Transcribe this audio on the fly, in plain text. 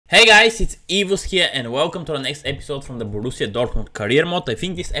Hey guys, it's Evus here and welcome to the next episode from the Borussia Dortmund career mode. I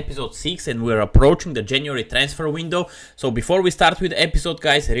think this is episode 6 and we're approaching the January transfer window. So before we start with the episode,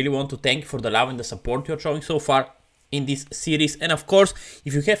 guys, I really want to thank you for the love and the support you're showing so far in this series. And of course,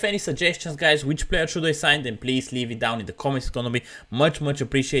 if you have any suggestions, guys, which player should I sign, then please leave it down in the comments. It's gonna be much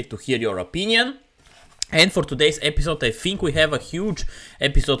appreciated to hear your opinion. And for today's episode, I think we have a huge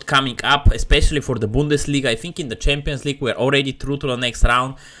episode coming up, especially for the Bundesliga. I think in the Champions League, we're already through to the next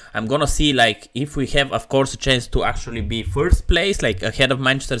round. I'm gonna see, like, if we have, of course, a chance to actually be first place, like ahead of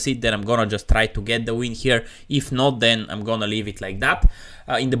Manchester City, then I'm gonna just try to get the win here. If not, then I'm gonna leave it like that.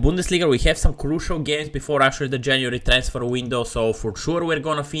 In the Bundesliga, we have some crucial games before actually the January transfer window, so for sure we're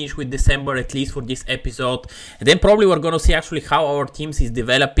gonna finish with December, at least for this episode. And then probably we're gonna see actually how our teams is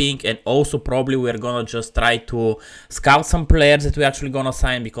developing, and also probably we're gonna just try to scout some players that we're actually gonna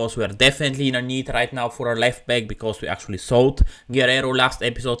sign, because we are definitely in a need right now for a left back, because we actually sold Guerrero last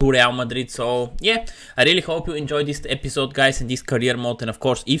episode to Real Madrid. So yeah, I really hope you enjoyed this episode, guys, and this career mode. And of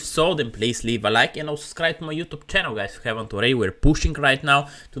course, if so, then please leave a like and also subscribe to my YouTube channel, guys, if you haven't already. We're pushing right now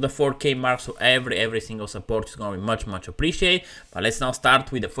to the 4K mark, so every single support is going to be much appreciated. But let's now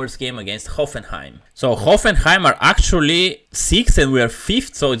start with the first game against Hoffenheim. So Hoffenheim are actually 6th and we are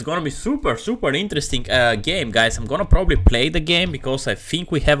 5th, so it's going to be super interesting game, guys. I'm going to probably play the game because I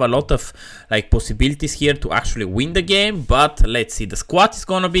think we have a lot of like possibilities here to actually win the game. But let's see, the squad is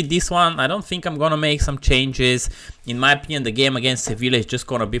going to be this one. I don't think I'm going to make some changes. In my opinion, the game against Sevilla is just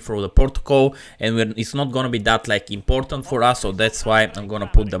going to be for the Portugal, and it's not going to be that like important for us, so that's why I'm going to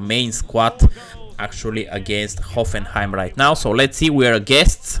put the main squad actually against Hoffenheim right now. So let's see, we're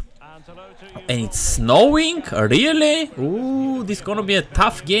guests and it's snowing, really? Ooh, this is going to be a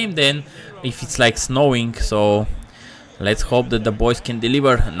tough game then if it's like snowing, so let's hope that the boys can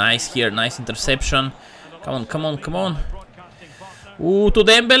deliver. Nice here, nice interception. Come on. Ooh, to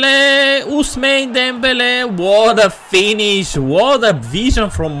Dembele, Ousmane Dembele, what a finish, what a vision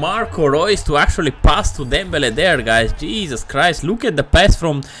from Marco Reus to actually pass to Dembele there, guys. Jesus Christ, look at the pass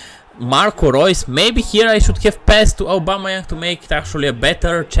from Marco Reus. Maybe here I should have passed to Aubameyang to make it actually a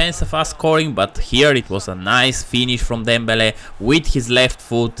better chance of us scoring, but here it was a nice finish from Dembele with his left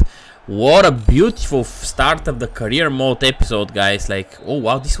foot. What a beautiful start of the career mode episode, guys. Like, oh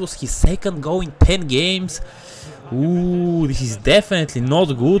wow, this was his second goal in 10 games. Ooh, this is definitely not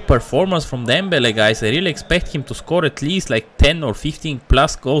good performance from Dembele, guys. I really expect him to score at least like 10 or 15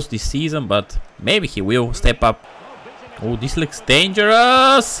 plus goals this season, but maybe he will step up. Oh, this looks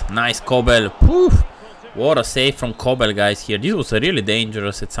dangerous. Nice Kobel. Poof. What a save from Kobel, guys, here. This was really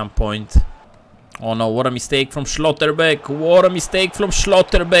dangerous at some point. Oh no, what a mistake from Schlotterbeck. What a mistake from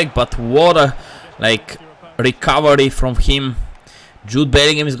Schlotterbeck, but what a like recovery from him. Jude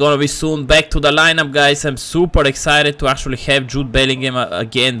Bellingham is gonna be soon back to the lineup, guys. I'm super excited to actually have Jude Bellingham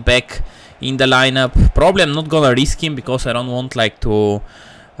again back in the lineup. Probably I'm not gonna risk him because I don't want like to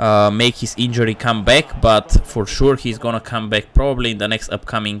make his injury come back, but for sure he's gonna come back probably in the next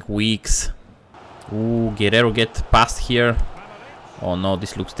upcoming weeks. Ooh, Guerrero get past here. Oh no,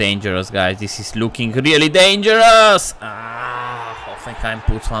 this looks dangerous, guys. This is looking really dangerous. Hoffenheim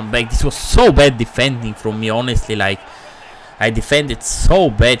puts one back. This was so bad defending from me, honestly. Like, I defended so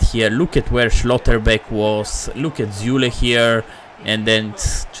bad here. Look at where Schlotterbeck was. Look at Zule here. And then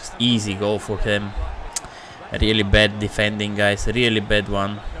just easy goal for him. Really bad defending, guys. Really bad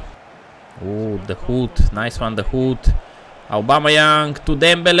one. Oh, the hood. Nice one, the hood. Aubameyang to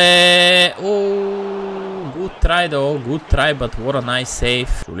Dembele. Oh, good try though. Good try, but what a nice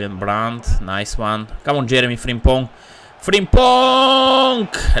save. Julian Brandt. Nice one. Come on, Jeremy Frimpong. Frimpong!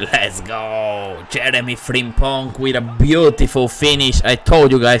 Let's go! Jeremy Frimpong with a beautiful finish. I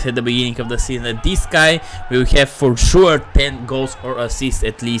told you guys at the beginning of the season that this guy will have for sure 10 goals or assists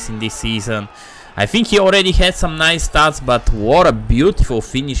at least in this season. I think he already had some nice stats, but what a beautiful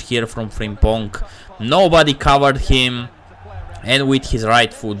finish here from Frimpong. Nobody covered him. And with his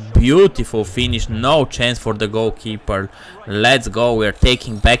right foot, beautiful finish. No chance for the goalkeeper. Let's go. We're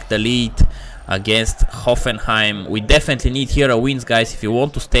taking back the lead against Hoffenheim. We definitely need here a wins, guys, if you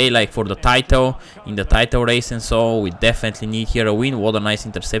want to stay like for the title, in the title race and so. We definitely need here a win. What a nice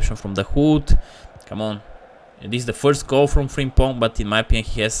interception from the hood. Come on. This is the first goal from Frimpong, but in my opinion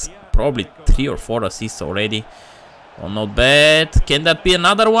he has probably 3 or 4 assists already. Oh, not bad. Can that be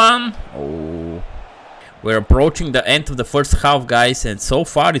another one? Oh, we're approaching the end of the first half, guys, and so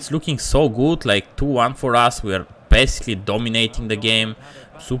far it's looking so good. Like 2-1 for us. We're basically dominating the game.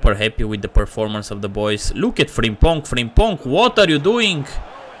 Super happy with the performance of the boys. Look at Frimpong. Frimpong, what are you doing?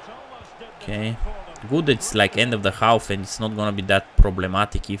 Okay, good. It's like end of the half and it's not gonna be that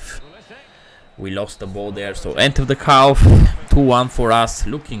problematic if We lost the ball there, so end of the half, 2-1 for us,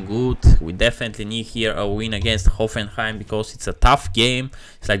 looking good. We definitely need here a win against Hoffenheim because it's a tough game.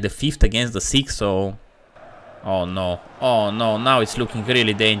 It's like the 5th against the 6th, so... Oh no, now it's looking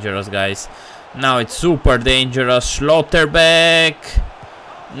really dangerous, guys. Now it's super dangerous. Schlotterbeck.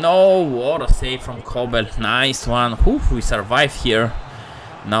 No, what a save from Kobel. Nice one. Oof, we survive here.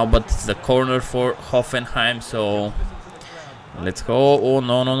 Now, but it's the corner for Hoffenheim, so... Let's go. Oh,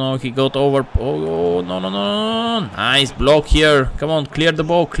 no. He got over. Oh, no. Nice block here. Come on, clear the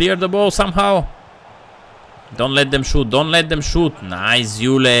ball somehow. Don't let them shoot. Nice,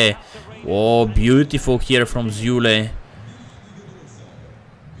 Zule. Oh, beautiful here from Zule.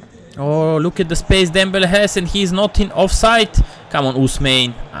 Oh, look at the space Dembele has, and he's not in offside. Come on,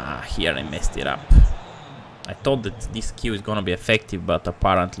 Ousmane. Ah, here I messed it up. I thought that this kill is gonna be effective, but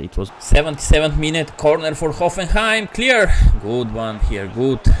apparently it was. 77th minute, corner for Hoffenheim, clear. Good one here,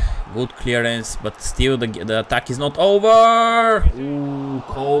 good clearance, but still the attack is not over. Ooh,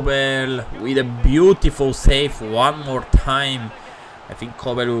 Kobel with a beautiful save one more time. I think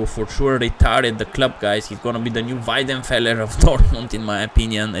Kobel will for sure retire the club, guys. He's gonna be the new Weidenfeller of Dortmund, in my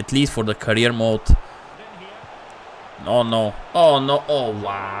opinion, at least for the career mode. Oh no, oh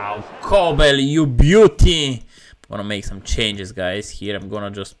wow, Kobel, you beauty. I'm gonna make some changes, guys. Here I'm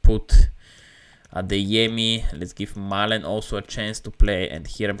gonna just put Adeyemi. Let's give Malen also a chance to play, and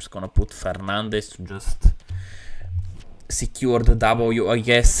here I'm just gonna put Fernandes to just secure the W, I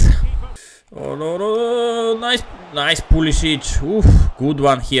guess. Oh no, nice Pulisic. Oof, good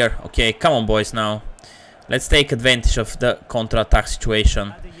one here. Okay, come on, boys, now let's take advantage of the counter-attack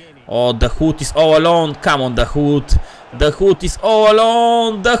situation. Oh, the Hood is all alone. Come on, the Hood. The Hood is all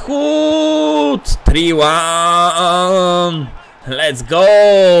alone. The Hood. 3-1. Let's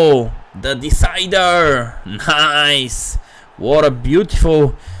go. The decider. Nice. What a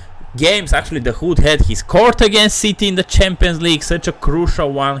beautiful games. Actually, the Hood had. He scored against City in the Champions League. Such a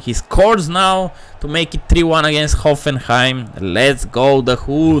crucial one. He scores now to make it 3-1 against Hoffenheim. Let's go, the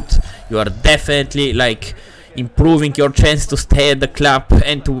Hood. You are definitely like... improving your chance to stay at the club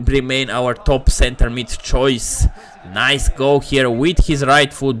and to remain our top center mid choice. Nice goal here with his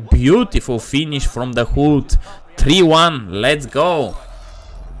right foot. Beautiful finish from the Hood. 3-1. Let's go.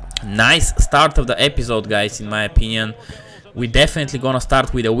 Nice start of the episode, guys, in my opinion. We definitely gonna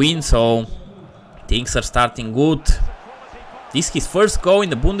start with a win, so things are starting good. This is his first goal in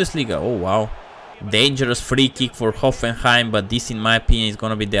the Bundesliga. Oh wow. Dangerous free kick for Hoffenheim, but this, in my opinion, is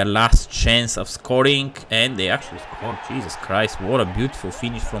gonna be their last chance of scoring, and they actually scored. Jesus Christ, what a beautiful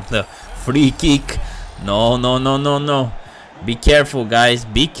finish from the free kick. No. Be careful, guys,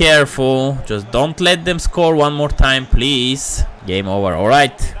 be careful. Just don't let them score one more time, please. Game over. All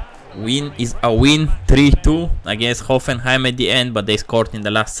right, win is a win. 3-2 against Hoffenheim at the end, but they scored in the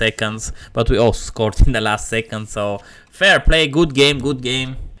last seconds, but we also scored in the last seconds, so fair play. Good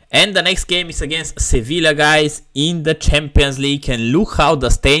game. And the next game is against Sevilla, guys, in the Champions League. And look how the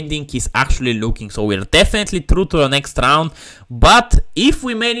standing is actually looking. So we're definitely through to the next round. But if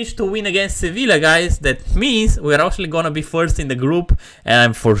we manage to win against Sevilla, guys, that means we're actually going to be first in the group. And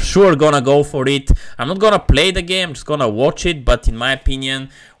I'm for sure going to go for it. I'm not going to play the game, I'm just going to watch it. But in my opinion,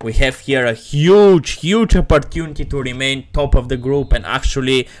 we have here a huge opportunity to remain top of the group and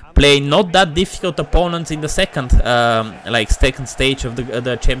actually play not that difficult opponents in the second stage of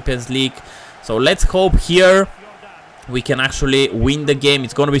the Champions League. So let's hope here we can actually win the game.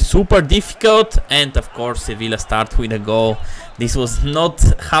 It's gonna be super difficult, and of course Sevilla start with a goal. This was not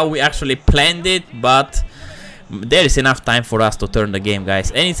how we actually planned it, but there is enough time for us to turn the game,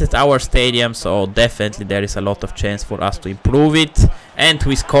 guys, and it's at our stadium, so definitely there is a lot of chance for us to improve it. And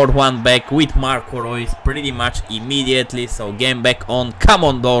we scored one back with Marco Reus pretty much immediately, so game back on. Come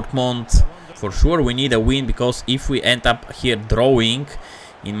on, Dortmund. For sure we need a win, because if we end up here drawing,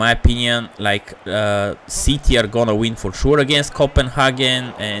 in my opinion, like City are gonna win for sure against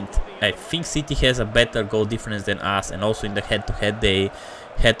Copenhagen, and I think City has a better goal difference than us, and also in the head-to-head they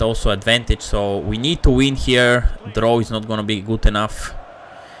had also advantage, so we need to win here. Draw is not gonna be good enough,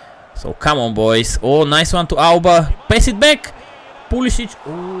 so come on, boys. Oh, nice one to Auba. Pass it back. Pulisic.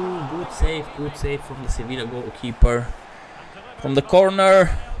 Oh, good save from the Sevilla goalkeeper from the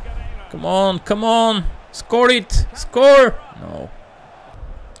corner. Come on, score it, score. No.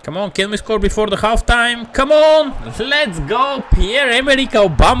 Come on, can we score before the halftime? Come on, let's go. Pierre-Emerick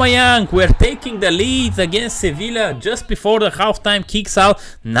Aubameyang. We're taking the lead against Sevilla just before the halftime kicks out.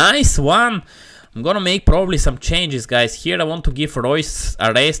 Nice one. I'm gonna make probably some changes, guys. Here I want to give Reus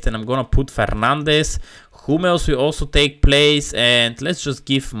a rest, and I'm gonna put Fernandes. Hummels will also take place, and let's just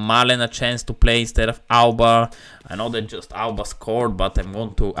give Malen a chance to play instead of Alba. I know that just Alba scored, but I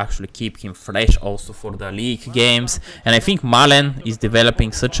want to actually keep him fresh also for the league games. And I think Malen is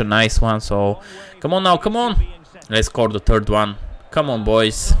developing such a nice one, so come on now, come on. Let's score the third one. Come on,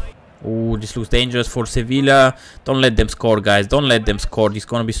 boys. Oh, this looks dangerous for Sevilla. Don't let them score, guys. Don't let them score. It's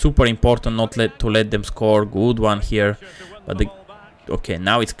gonna be super important not to let them score. Good one here. But okay,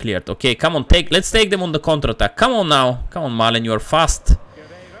 now it's cleared. Okay, come on, let's take them on the counter-attack. Come on now. Come on, Malen, you are fast.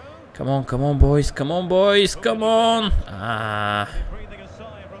 Come on, boys. Come on, boys. Come on.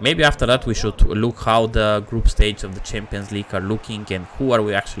 Maybe after that we should look how the group stage of the Champions League are looking and who are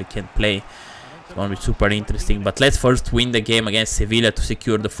we actually can play. It's gonna be super interesting, but let's first win the game against Sevilla to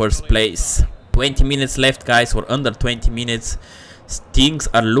secure the first place. 20 minutes left, guys, or under 20 minutes. Things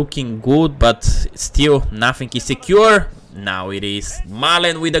are looking good, but still nothing is secure. Now it is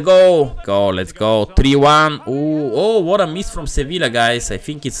Malen with a goal. Let's go. 3-1. Oh, what a miss from Sevilla, guys. I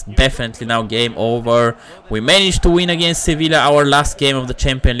think it's definitely now game over. We managed to win against Sevilla, our last game of the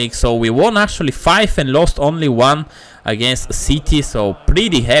Champions League. So we won actually 5 and lost only 1 against City, so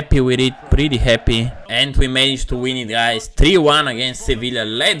pretty happy with it, pretty happy. And we managed to win it, guys, 3-1 against Sevilla.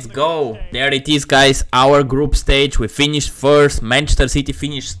 Let's go. There it is, guys, our group stage. We finished first, Manchester City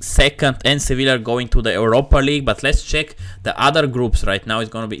finished second, and Sevilla going to the Europa League. But let's check the other groups right now.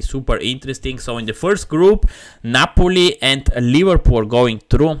 It's gonna be super interesting. So in the first group, Napoli and Liverpool are going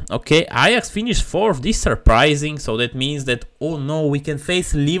through. Okay, Ajax finished 4th. This is surprising, so that means that, oh no, we can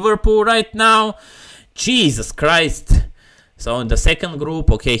face Liverpool right now. Jesus Christ. So in the second group,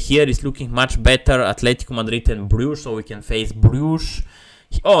 okay, here is looking much better. Atletico Madrid and Bruges, so we can face Bruges.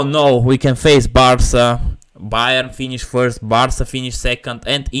 Oh no, we can face Barca. Bayern finished first, Barca finished second,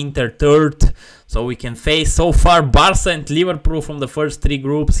 and Inter third. So we can face so far Barca and Liverpool from the first 3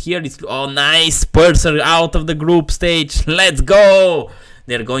 groups. Here is, oh nice, Spurs are out of the group stage. Let's go.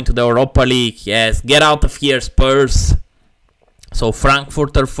 They're going to the Europa League. Yes, get out of here, Spurs. So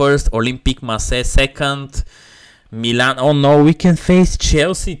Frankfurt are first, Olympique Marseille second, Milan. Oh no, we can face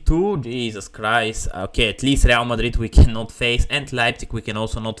Chelsea too. Jesus Christ. Okay, at least Real Madrid we cannot face, and Leipzig we can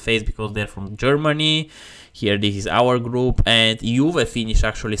also not face because they're from Germany. Here this is our group, and Juve finished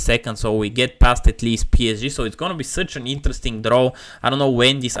actually second, so we get past at least PSG. So it's gonna be such an interesting draw. I don't know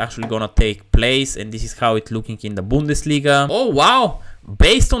when this actually gonna take place, and this is how it's looking in the Bundesliga. Oh wow!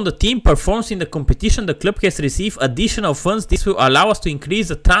 Based on the team performance in the competition, the club has received additional funds. This will allow us to increase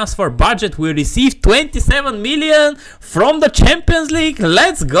the transfer budget. We received 27 million from the Champions League.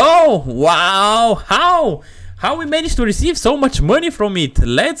 Let's go! Wow! How we managed to receive so much money from it?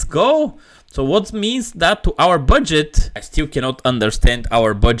 Let's go! So what means that to our budget? I still cannot understand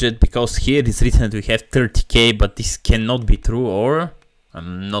our budget because here it is written that we have 30k, but this cannot be true, or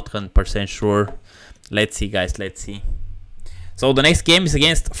I'm not 100% sure. Let's see, guys, let's see. So the next game is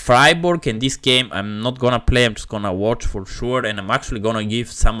against Freiburg, and this game I'm not gonna play, I'm just gonna watch for sure, and I'm actually gonna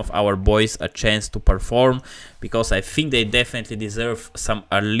give some of our boys a chance to perform because I think they definitely deserve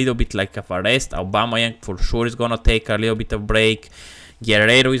a little bit like of a rest. Aubameyang for sure is gonna take a little bit of break.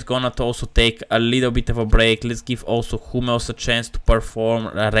 Guerrero is gonna also take a little bit of a break. Let's give also Hummels a chance to perform.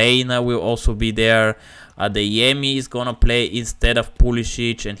 Reina will also be there. Adeyemi is gonna play instead of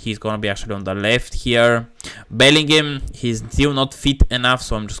Pulisic, and he's gonna be actually on the left here. Bellingham, he's still not fit enough,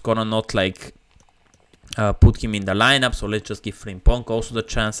 so I'm just gonna not like put him in the lineup. So let's just give Frimpong also the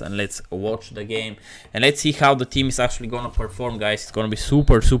chance, and let's watch the game, and let's see how the team is actually gonna perform, guys. It's gonna be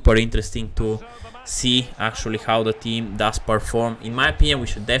super interesting to see actually how the team does perform. In my opinion, we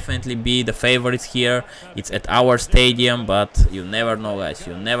should definitely be the favorites here. It's at our stadium, but you never know, guys,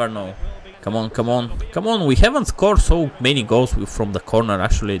 you never know. Come on, come on, come on. We haven't scored so many goals from the corner,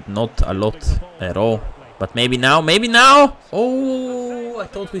 actually not a lot at all, but maybe now, maybe now. Oh, I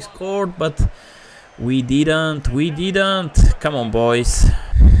thought we scored, but we didn't. Come on, boys.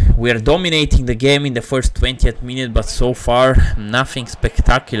 We are dominating the game in the first 20th minute, but so far nothing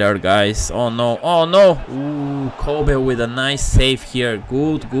spectacular, guys. Oh no, oh no. Ooh, Kobe with a nice save here.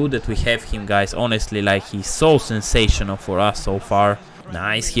 Good that we have him, guys. Honestly, like, he's so sensational for us so far.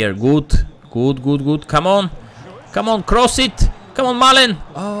 Nice here, good. Come on, cross it. Come on, Malen.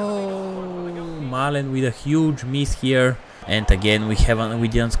 Oh, Malen with a huge miss here. And again, we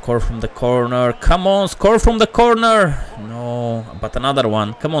didn't score from the corner. Come on, score from the corner. No, but another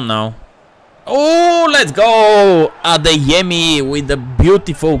one. Come on now. Oh, let's go. Adeyemi with a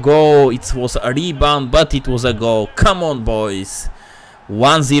beautiful goal. It was a rebound, but it was a goal. Come on, boys.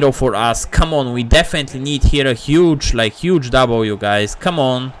 1-0 for us. Come on, we definitely need here a huge W, guys. Come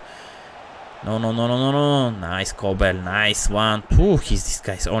on. No, no, no, no, no, no. Nice, Kobel. Nice one. Ooh, this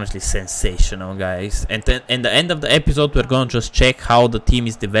guy's honestly sensational, guys. And then in the end of the episode, we're gonna just check how the team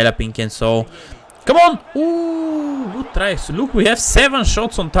is developing and so. Come on! Ooh, good try. So look, we have 7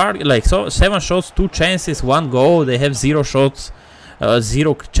 shots on target. Like, so 7 shots, 2 chances, 1 goal. They have 0 shots,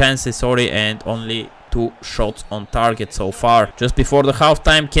 0 chances, sorry, and only 2 shots on target so far. Just before the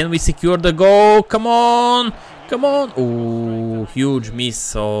halftime, can we secure the goal? Come on! Come on! Ooh, huge miss.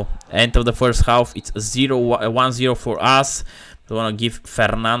 So, end of the first half, it's 1-0 for us. We're gonna give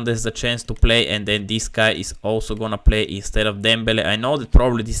Fernandez the chance to play, and then this guy is also gonna play instead of Dembele. I know that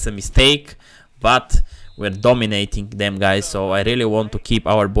probably this is a mistake, but we're dominating them, guys, so I really want to keep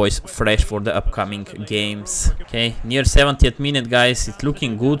our boys fresh for the upcoming games. Okay, near 70th minute, guys. It's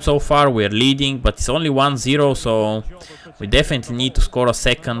looking good so far. We're leading, but it's only 1-0, so we definitely need to score a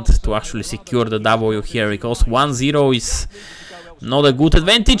second to actually secure the W here, because 1-0 is not a good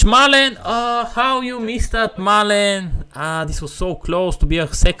advantage. Malen! How you missed that, Malen? This was so close to be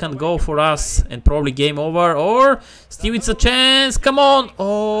a second goal for us and probably game over. Or still it's a chance. Come on!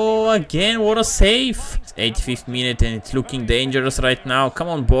 Oh, again, what a save. It's 85th minute and it's looking dangerous right now. Come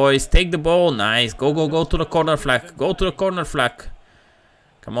on, boys. Take the ball. Nice. Go, go, go to the corner flag. Go to the corner flag.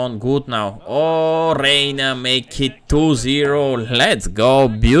 Come on, good now. Oh, Reina, make it 2-0. Let's go.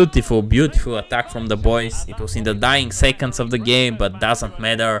 Beautiful, beautiful attack from the boys. It was in the dying seconds of the game, but doesn't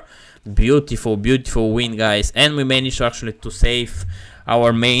matter. Beautiful, beautiful win, guys. And we managed to actually to save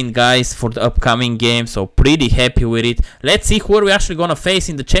our main guys for the upcoming game. So pretty happy with it. Let's see who are we actually gonna face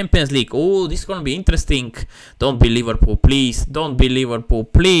in the Champions League. Oh, this is gonna be interesting. Don't be Liverpool, please. Don't be Liverpool,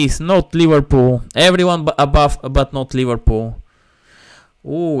 please. Not Liverpool. Everyone above, but not Liverpool.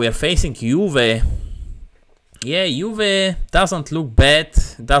 Oh, we are facing Juve. Yeah, Juve doesn't look bad,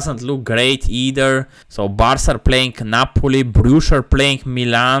 doesn't look great either. So Barca are playing Napoli, Borussia are playing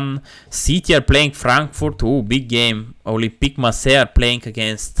Milan, City are playing Frankfurt. Oh, big game. Olympique Marseille are playing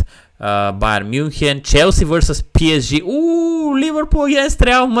against Bayern München. Chelsea versus PSG. Ooh, Liverpool against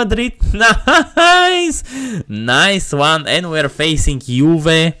Real Madrid. Nice! Nice one. And we're facing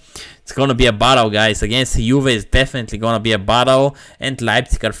Juve. It's gonna be a battle, guys. Against Juve is definitely gonna be a battle, and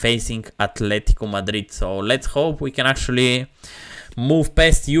Leipzig are facing Atletico Madrid. So let's hope we can actually move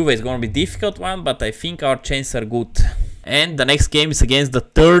past Juve. It's gonna be a difficult one, but I think our chances are good. And the next game is against the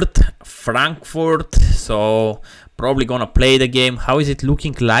third, Frankfurt. So probably gonna play the game. How is it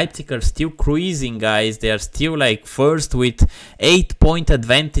looking? Leipzig are still cruising, guys. They are still like first with 8-point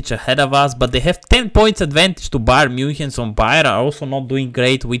advantage ahead of us, but they have 10 points advantage to Bayern München. So Bayern are also not doing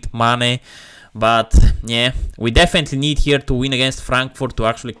great with Mane. But yeah, we definitely need here to win against Frankfurt to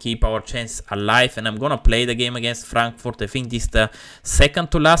actually keep our chance alive. And I'm gonna play the game against Frankfurt. I think this is the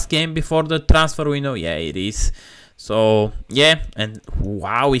second to last game before the transfer window. Yeah, it is. So yeah, and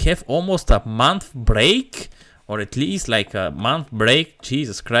wow, we have almost a month break, or at least like a month break.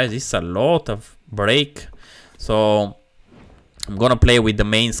 Jesus Christ, this is a lot of break. So I'm gonna play with the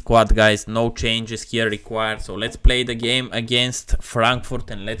main squad, guys. No changes here required. So let's play the game against Frankfurt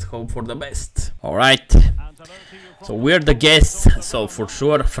and let's hope for the best. All right. So we're the guests. So for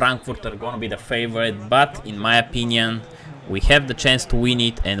sure, Frankfurt are gonna be the favorite. But in my opinion, we have the chance to win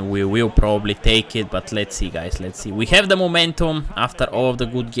it and we will probably take it. But let's see, guys. Let's see. We have the momentum after all of the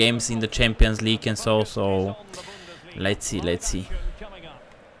good games in the Champions League and so. So let's see. Let's see.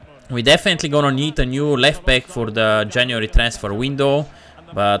 We definitely gonna need a new left back for the January transfer window,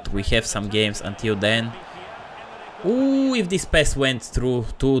 but we have some games until then. Ooh, if this pass went through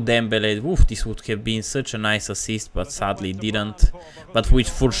to Dembele, oof, this would have been such a nice assist, but sadly didn't. But we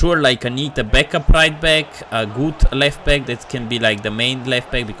for sure like need a backup right back, a good left back that can be like the main left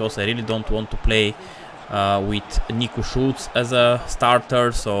back, because I really don't want to play with Nico Schulz as a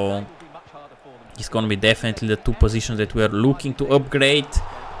starter. So it's gonna be definitely the two positions that we are looking to upgrade.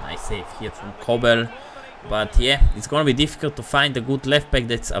 Nice save here from Kobel. But yeah, it's gonna be difficult to find a good left back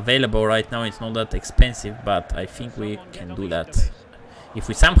that's available right now. It's not that expensive, but I think we can do that. If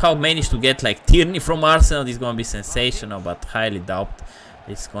we somehow manage to get like Tierney from Arsenal, this is gonna be sensational, but highly doubt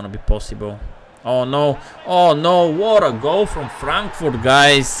it's gonna be possible. Oh no, oh no, what a goal from Frankfurt,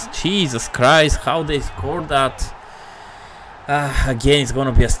 guys. Jesus Christ, how they scored that. Again, it's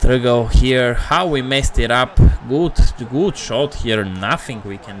gonna be a struggle here. How we messed it up. Good shot here. Nothing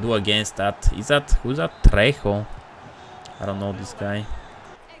we can do against that. Is that, who's that? Trejo? I don't know this guy.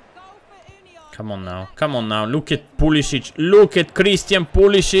 Come on now, come on now. Look at Pulisic. Look at Christian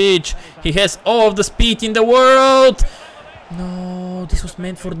Pulisic. He has all of the speed in the world. No, this was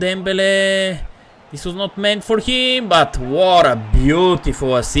meant for Dembele. This was not meant for him, but what a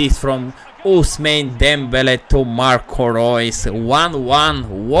beautiful assist from Ousmane Dembele to Marco Reus. 1-1.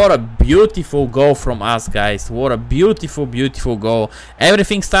 What a beautiful goal from us, guys. What a beautiful, beautiful goal.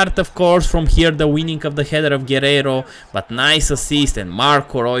 Everything started, of course, from here, the winning of the header of Guerreiro. But nice assist, and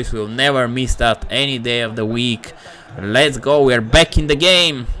Marco Reus will never miss that any day of the week. Let's go. We are back in the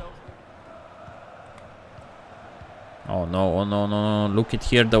game. Oh no, oh no, no, no. Look at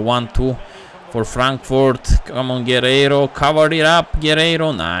here, the 1-2 for Frankfurt. Come on, Guerreiro. Cover it up,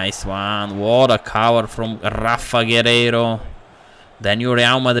 Guerreiro. Nice one. What a cover from Rafa Guerreiro. The new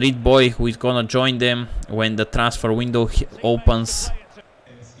Real Madrid boy who is gonna join them when the transfer window opens.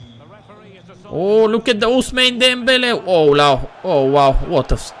 Oh, look at the Ousmane Dembele. Oh, wow. Oh, wow.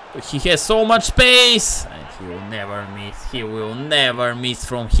 What a... He has so much space. And he will never miss. He will never miss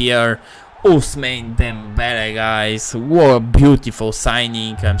from here. Ousmane Dembele, guys. What a beautiful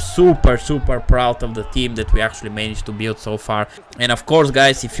signing. I'm super, super proud of the team that we actually managed to build so far. And of course,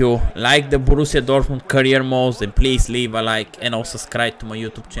 guys, if you like the Borussia Dortmund career modes, then please leave a like and also subscribe to my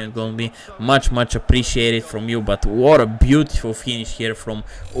YouTube channel. It's gonna be much, much appreciated from you. But what a beautiful finish here from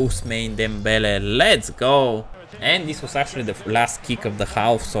Ousmane Dembele. Let's go. And this was actually the last kick of the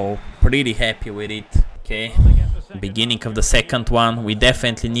half, so pretty happy with it. Okay. Beginning of the second one, we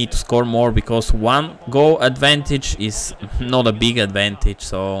definitely need to score more because one goal advantage is not a big advantage.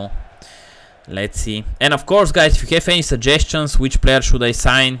 So let's see. And of course, guys, if you have any suggestions which player should I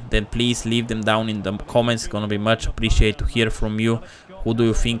sign, then please leave them down in the comments. It's gonna be much appreciated to hear from you. Who do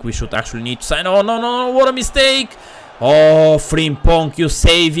you think we should actually need to sign? Oh no, no, no, what a mistake. Oh, Frimpong, you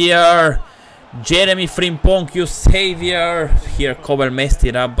savior. Jeremy Frimpong, you savior. Here Kobel messed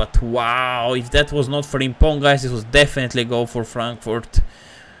it up, but wow, if that was not Frimpong, guys, this was definitely a goal for Frankfurt.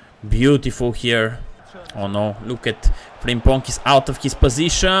 Beautiful here. Oh no, look at Frimpong is out of his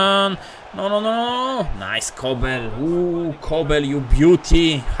position. No, no, no, no. Nice Kobel. Ooh, Kobel, you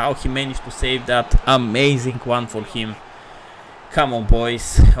beauty. How he managed to save that. Amazing one for him. Come on,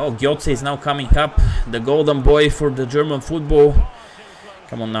 boys. Oh, Götze is now coming up. The golden boy for the German football.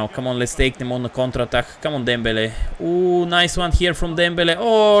 Come on now, come on, let's take them on the counter-attack. Come on, Dembele. Ooh, nice one here from Dembele.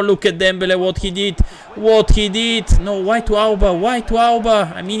 Oh, look at Dembele, what he did. What he did. No, why to Alba? Why to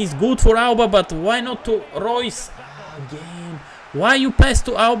Alba? I mean, it's good for Alba, but why not to Reus? Again. Why you pass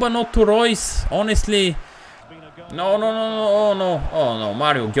to Alba, not to Reus? Honestly. No, no, no, no, oh, no. Oh, no,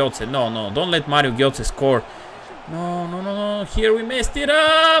 Mario Götze. No, no, don't let Mario Götze score. No, no, no, no. Here we messed it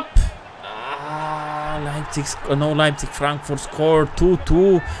up. Leipzig, no, Leipzig, Frankfurt scored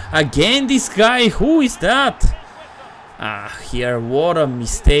 2-2. Again, this guy, who is that? Here, what a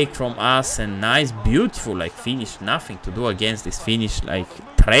mistake from us, and nice, beautiful, like, finish. Nothing to do against this finish, like,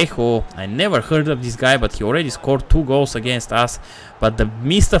 Trejo. I never heard of this guy, but he already scored 2 goals against us. But the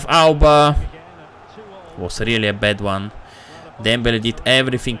miss of Alba was really a bad one. Dembele did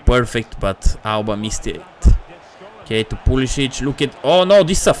everything perfect, but Alba missed it. Okay, to Pulisic, look at... Oh, no,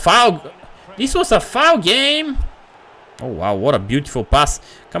 this is a foul. This was a foul game. Oh, wow, what a beautiful pass.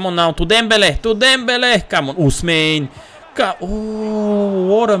 Come on now, to Dembele, to Dembele. Come on, Ousmane. Oh,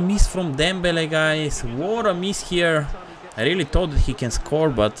 what a miss from Dembele, guys. What a miss here. I really thought that he can score,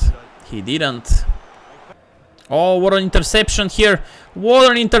 but he didn't. Oh, what an interception here.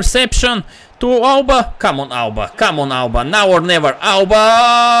 What an interception to Alba. Come on, Alba. Come on, Alba. Now or never.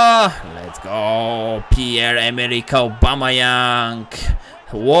 Alba. Let's go. Pierre-Emerick Aubameyang.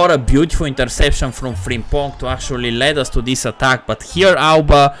 What a beautiful interception from Frimpong to actually lead us to this attack. But here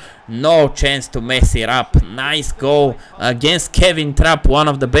Alba, no chance to mess it up. Nice goal against Kevin Trapp, one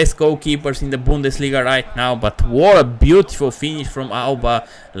of the best goalkeepers in the Bundesliga right now. But what a beautiful finish from Alba.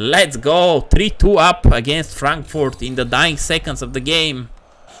 Let's go. 3-2 up against Frankfurt in the dying seconds of the game.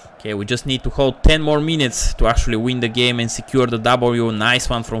 Okay, we just need to hold 10 more minutes to actually win the game and secure the W. Nice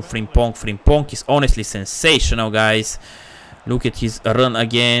one from Frimpong. Frimpong is honestly sensational, guys. Look at his run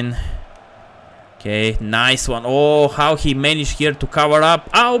again. Okay, nice one. Oh, how he managed here to cover up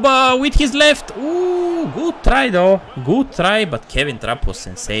Alba with his left. Ooh, good try though. Good try, but Kevin Trapp was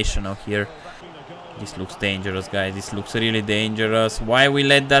sensational here. This looks dangerous, guys. This looks really dangerous. Why we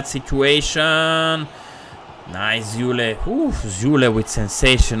let that situation? Nice, Zule. Ooh, Zule with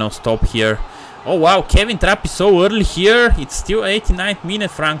sensational stop here. Oh, wow, Kevin Trapp is so early here. It's still 89th minute,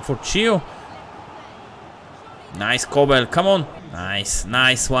 Frankfurt. Chill. Nice, Kobel, come on. Nice,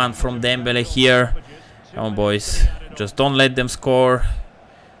 nice one from Dembele here. Come on, boys. Just don't let them score.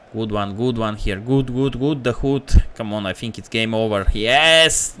 Good one here. Good. The Hood. Come on, I think it's game over.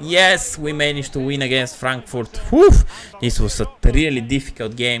 Yes, yes, we managed to win against Frankfurt. Whew. This was a really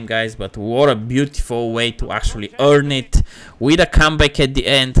difficult game, guys, but what a beautiful way to actually earn it with a comeback at the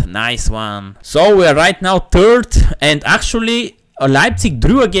end. Nice one. So we're right now third, and actually Leipzig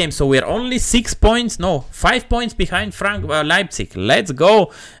drew a game, so we're only 6 points, no, 5 points behind Leipzig. Let's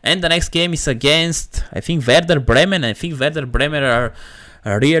go. And the next game is against, I think, Werder Bremen. I think Werder Bremen are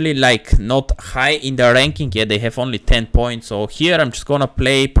really like not high in the ranking yet. They have only 10 points. So here I'm just gonna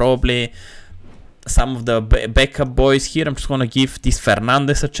play probably some of the backup boys here. I'm just gonna give this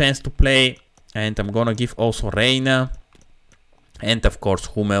Fernandes a chance to play, and I'm gonna give also Reina, and of course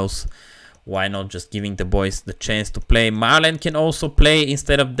Hummels. Why not just giving the boys the chance to play? Malen can also play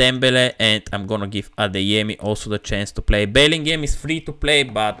instead of Dembele, and I'm gonna give Adeyemi also the chance to play. Bellingham is free to play,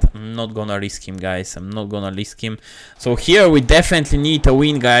 but I'm not gonna risk him, guys. I'm not gonna risk him. So here we definitely need a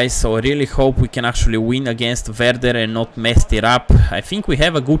win, guys. So I really hope we can actually win against Werder and not mess it up. I think we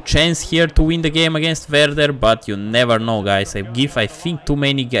have a good chance here to win the game against Werder, but you never know, guys. I think, too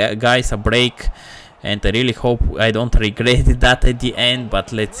many guys a break. And I really hope I don't regret that at the end.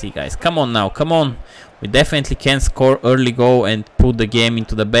 But let's see, guys. Come on now. Come on. We definitely can score early goal and put the game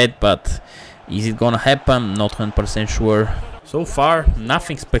into the bed. But is it gonna happen? Not 100% sure. So far,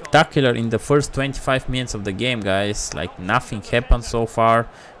 nothing spectacular in the first 25 minutes of the game, guys. Like, nothing happened so far.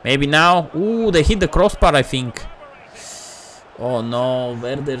 Maybe now. Ooh, they hit the crossbar, I think. Oh no.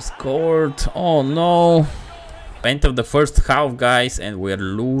 Werder scored. Oh no. End of the first half, guys, and we're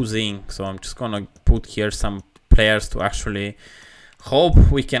losing. So I'm just gonna put here some players to actually hope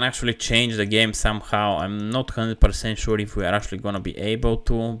we can actually change the game somehow. I'm not 100% sure if we are actually gonna be able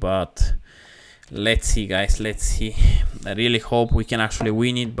to, but let's see, guys. Let's see. I really hope we can actually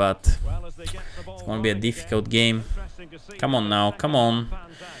win it, but it's gonna be a difficult game. Come on now. Come on.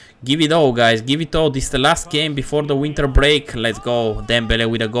 Give it all, guys. Give it all. This is the last game before the winter break. Let's go. Dembele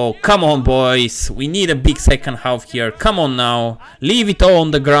with a goal. Come on, boys. We need a big second half here. Come on now. Leave it all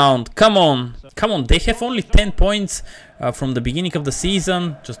on the ground. Come on. Come on. They have only 10 points from the beginning of the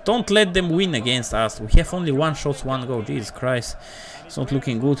season. Just don't let them win against us. We have only 1 shot, 1 goal. Jesus Christ. It's not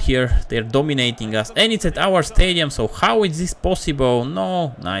looking good here. They're dominating us. And it's at our stadium. So how is this possible?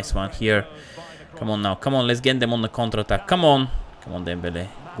 No. Nice one here. Come on now. Come on. Let's get them on the counter-attack. Come on. Come on, Dembele.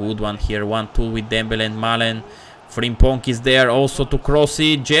 Good one here, 1-2 with Dembele and Malen. Frimpong is there also to cross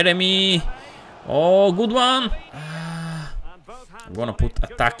it. Jeremy. Oh, good one. I'm gonna put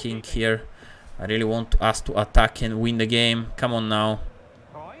attacking here. I really want us to attack and win the game. Come on now.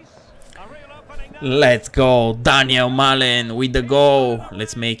 Let's go. Daniel Malen with the goal.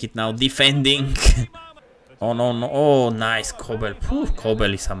 Let's make it now defending. Oh no, no. Oh, nice Kobel.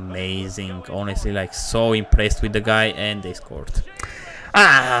 Kobel is amazing. Honestly, like, so impressed with the guy, and they scored.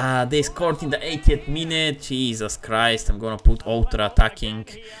 Ah, they scored in the 80th minute. Jesus Christ. I'm gonna put ultra attacking.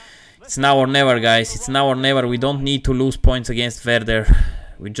 It's now or never, guys. It's now or never. We don't need to lose points against Werder.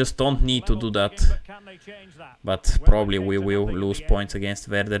 We just don't need to do that. But probably we will lose points against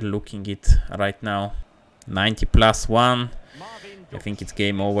Werder, looking it right now. 90+1. I think it's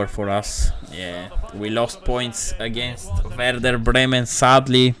game over for us. Yeah, we lost points against Werder Bremen,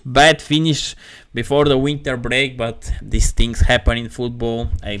 sadly. Bad finish before the winter break, but these things happen in football.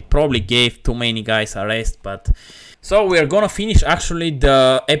 I probably gave too many guys a rest, but... So we are gonna finish actually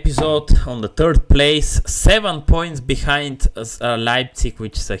the episode on the 3rd place, 7 points behind Leipzig,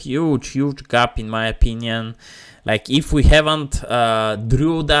 which is a huge gap in my opinion. Like, if we haven't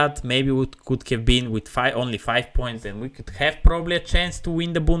drew that, maybe we could have been with only 5 points, and we could have probably a chance to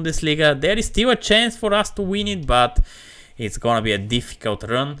win the Bundesliga. There is still a chance for us to win it, but it's gonna be a difficult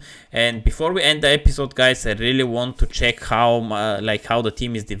run. And before we end the episode, guys, I really want to check how the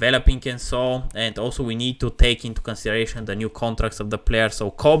team is developing and so. And also we need to take into consideration the new contracts of the players. So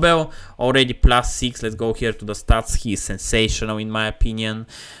Kobel already +6. Let's go here to the stats. He is sensational in my opinion.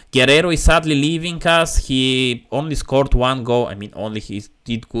 Guerrero is sadly leaving us. He only scored 1 goal. I mean, only he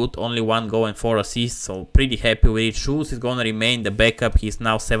did good. Only 1 goal and 4 assists. So pretty happy with it. Schulz is gonna remain the backup. He's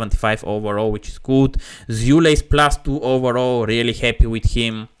now 75 overall, which is good. Zule is +2 overall. Really happy with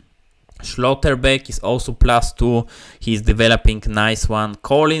him. Schlotterbeck is also +2. He's developing, nice one.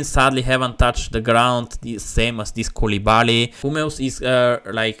 Collins sadly haven't touched the ground, the same as this Koulibaly. Hummels is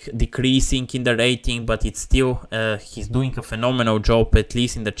like decreasing in the rating, but it's still he's doing a phenomenal job, at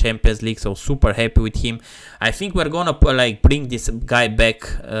least in the Champions League. So super happy with him. I think we're gonna bring this guy back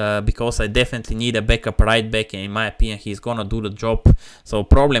because I definitely need a backup right back, and in my opinion he's gonna do the job. So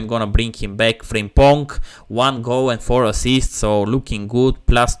probably I'm gonna bring him back. Frimpong, 1 goal and 4 assists, so looking good.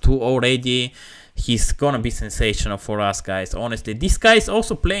 +2 already. he's gonna be sensational for us, guys. Honestly, this guy is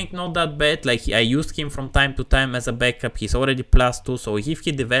also playing not that bad. Like, I used him from time to time as a backup. He's already +2, so if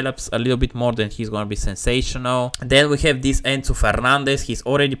he develops a little bit more, then he's gonna be sensational. Then we have this Enzo Fernandez. He's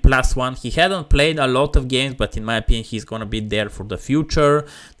already +1. He hadn't played a lot of games, but in my opinion, he's gonna be there for the future.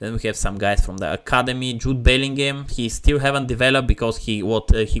 Then we have some guys from the academy. Jude Bellingham. He still haven't developed because he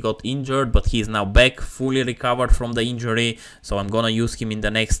got injured, but he's now back, fully recovered from the injury. So I'm gonna use him in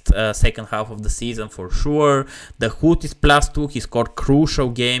the next second half of the season for sure. The Hood is +2. He scored crucial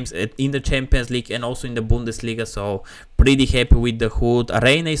games in the Champions League and also in the Bundesliga, so pretty happy with the Hood.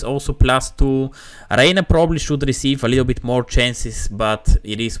 Reina is also +2. Reina probably should receive a little bit more chances, but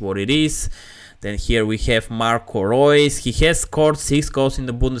it is what it is. Then here we have Marco Reus. He has scored 6 goals in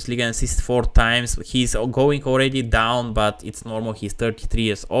the Bundesliga and assisted 4 times. He's going already down, but it's normal. He's 33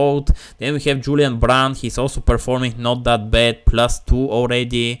 years old. Then we have Julian Brandt. He's also performing not that bad, +2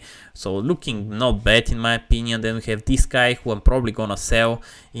 already. So looking not bad in my opinion. Then we have this guy who I'm probably gonna sell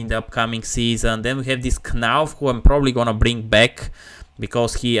in the upcoming season. Then we have this Knauf who I'm probably gonna bring back,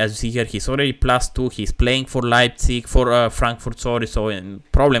 because he, as you see here, he's already +2. He's playing for Leipzig, for Frankfurt, sorry. So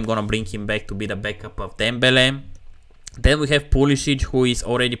probably I'm gonna bring him back to be the backup of Dembele. Then we have Pulisic, who is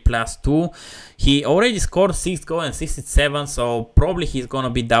already +2. He already scored 6 goals and assisted 7, so probably he's gonna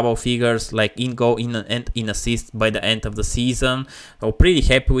be double figures, like in goal and in assist by the end of the season. So pretty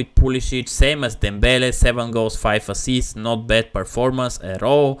happy with Pulisic. Same as Dembele, 7 goals, 5 assists. Not bad performance at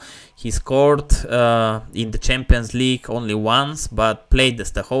all. He scored in the Champions League only once, but played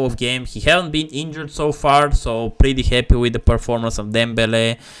the whole of game. He hasn't been injured so far, so pretty happy with the performance of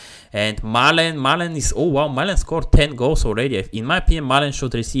Dembele. And Malen is, oh wow, Malen scored 10 goals already. In my opinion, Malen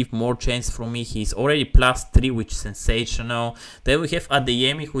should receive more chances from me. He's already +3, which is sensational. Then we have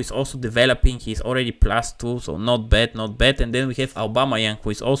Adeyemi, who is also developing. He's already +2, so not bad, not bad. And then we have Aubameyang, who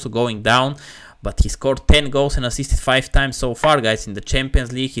is also going down, but he scored 10 goals and assisted 5 times so far, guys, in the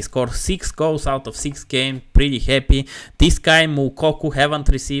Champions League. He scored 6 goals out of 6 games. Pretty happy. This guy, Moukoko, haven't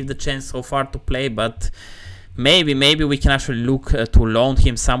received the chance so far to play, but maybe we can actually look to loan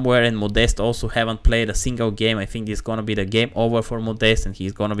him somewhere. And Modeste also haven't played a single game. I think this is gonna be the game over for Modeste and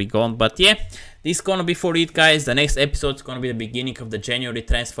he's gonna be gone. But yeah, this is gonna be for it, guys. The next episode is gonna be the beginning of the January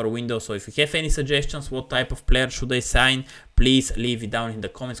transfer window. So if you have any suggestions, what type of player should I sign, please leave it down in the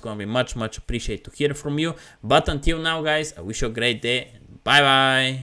comments. It's gonna be much appreciated to hear from you. But until now, guys, I wish you a great day. Bye bye.